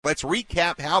let's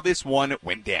recap how this one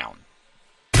went down.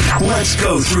 Let's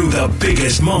go through the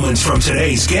biggest moments from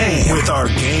today's game with our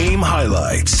game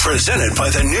highlights. Presented by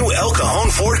the new El Cajon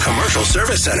Ford Commercial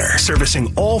Service Center.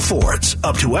 Servicing all Fords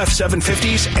up to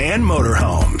F-750s and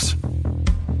motorhomes.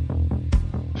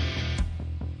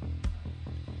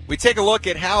 We take a look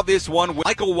at how this one went.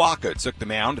 Michael Wacha took the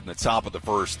mound in the top of the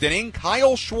first inning.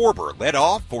 Kyle Schwarber led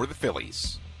off for the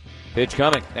Phillies. Pitch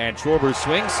coming, and Schwarber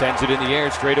swings, sends it in the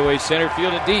air, straightaway center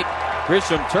field and deep.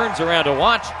 Grisham turns around to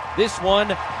watch. This one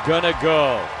gonna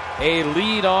go. A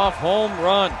leadoff home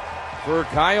run for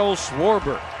Kyle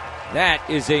Schwarber. That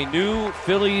is a new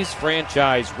Phillies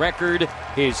franchise record,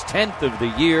 his 10th of the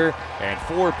year, and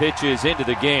 4 pitches into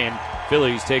the game.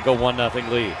 Phillies take a 1-0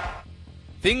 lead.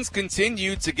 Things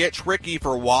continue to get tricky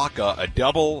for Wacha. A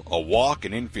double, a walk,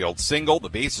 an infield single. The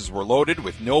bases were loaded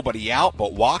with nobody out,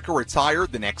 but Wacha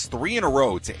retired the next 3 in a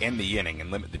row to end the inning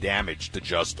and limit the damage to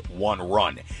just 1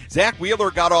 run. Zach Wheeler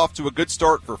got off to a good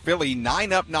start for Philly,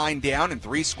 9 up, 9 down, and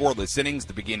 3 scoreless innings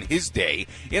to begin his day.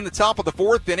 In the top of the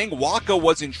 4th inning, Wacha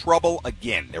was in trouble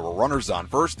again. There were runners on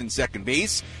first and second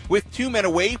base with 2 men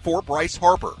away for Bryce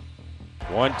Harper.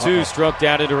 1-2 struck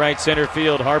down into right center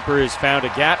field. Harper has found a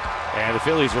gap, and the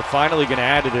Phillies are finally going to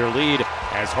add to their lead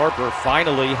as Harper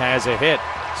finally has a hit.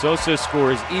 Sosa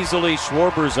scores easily.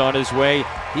 Schwarber's on his way.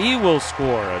 He will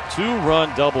score a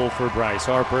 2-run double for Bryce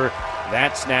Harper.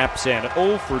 That snaps an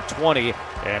 0 for 20,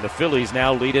 and the Phillies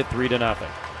now lead it 3-0.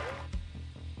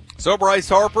 So Bryce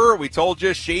Harper, we told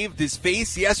you, shaved his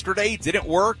face yesterday. Didn't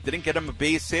work. Didn't get him a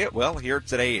base hit. Well, here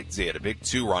today it did. A big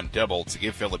 2-run double to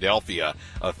give Philadelphia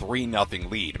a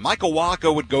 3-0 lead. Michael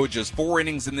Wacha would go just 4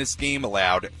 innings in this game,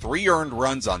 allowed 3 earned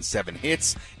runs on 7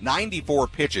 hits, 94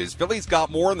 pitches. Phillies got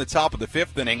more in the top of the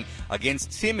 5th inning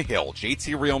against Tim Hill.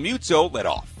 JT Realmuto led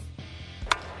off.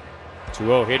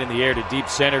 2-0 hit in the air to deep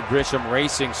center. Grisham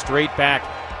racing straight back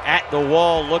at the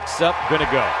wall. Looks up, gonna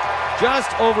go.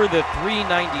 Just over the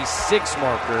 396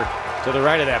 marker to the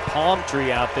right of that palm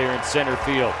tree out there in center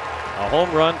field. A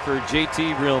home run for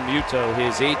JT Realmuto,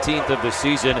 his 18th of the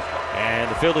season,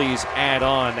 and the Phillies add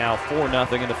on now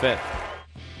 4-0 in the 5th.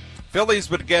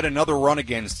 Phillies would get another run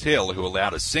against Hill, who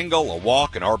allowed a single, a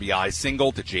walk, an RBI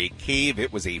single to Jake Cave.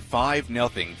 It was a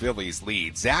 5-0 Phillies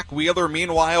lead. Zach Wheeler,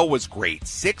 meanwhile, was great.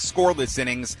 6 scoreless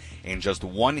innings and just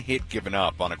 1 hit given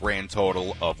up on a grand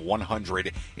total of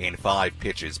 105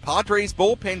 pitches. Padres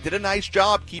bullpen did a nice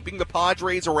job keeping the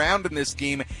Padres around in this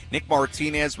game. Nick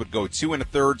Martinez would go 2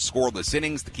 1/3 scoreless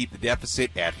innings to keep the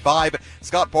deficit at 5.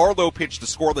 Scott Barlow pitched a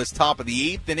scoreless top of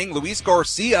the 8th inning. Luis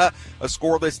Garcia, a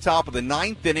scoreless top of the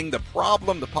 9th inning. The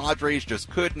problem, the Padres just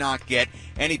could not get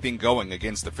anything going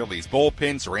against the Phillies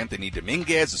bullpen. Sir Anthony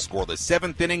Dominguez, a scoreless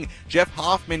 7th inning. Jeff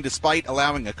Hoffman, despite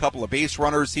allowing a couple of base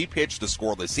runners, he pitched a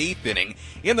scoreless 8th inning.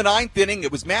 In the 9th inning,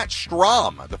 it was Matt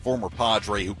Strahm, the former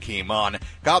Padre, who came on,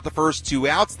 got the first 2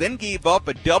 outs, then gave up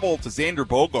a double to Xander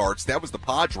Bogaerts. That was the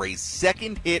Padres'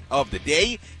 2nd hit of the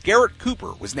day. Garrett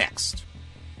Cooper was next.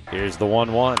 Here's the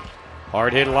 1-1.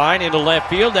 Hard hit line into left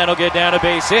field. That'll get down a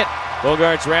base hit.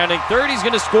 Bogaerts rounding third. He's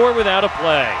going to score without a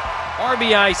play.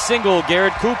 RBI single,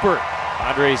 Garrett Cooper.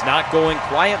 Padres not going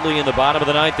quietly in the bottom of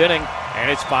the 9th inning,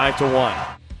 and it's 5-1.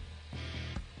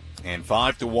 And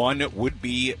 5-1 would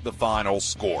be the final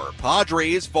score.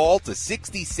 Padres fall to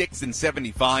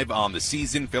 66-75 on the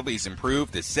season. Phillies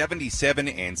improve to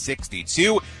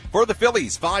 77-62. For the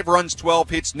Phillies, 5 runs,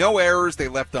 12 hits, no errors. They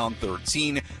left on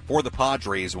 13. For the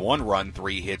Padres, 1 run,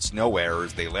 3 hits, no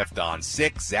errors. They left on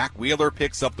 6. Zach Wheeler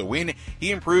picks up the win.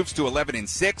 He improves to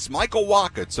 11-6. Michael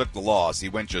Wacha took the loss. He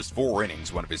went just 4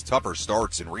 innings, one of his tougher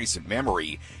starts in recent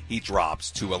memory. He drops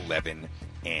to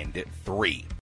 11-3.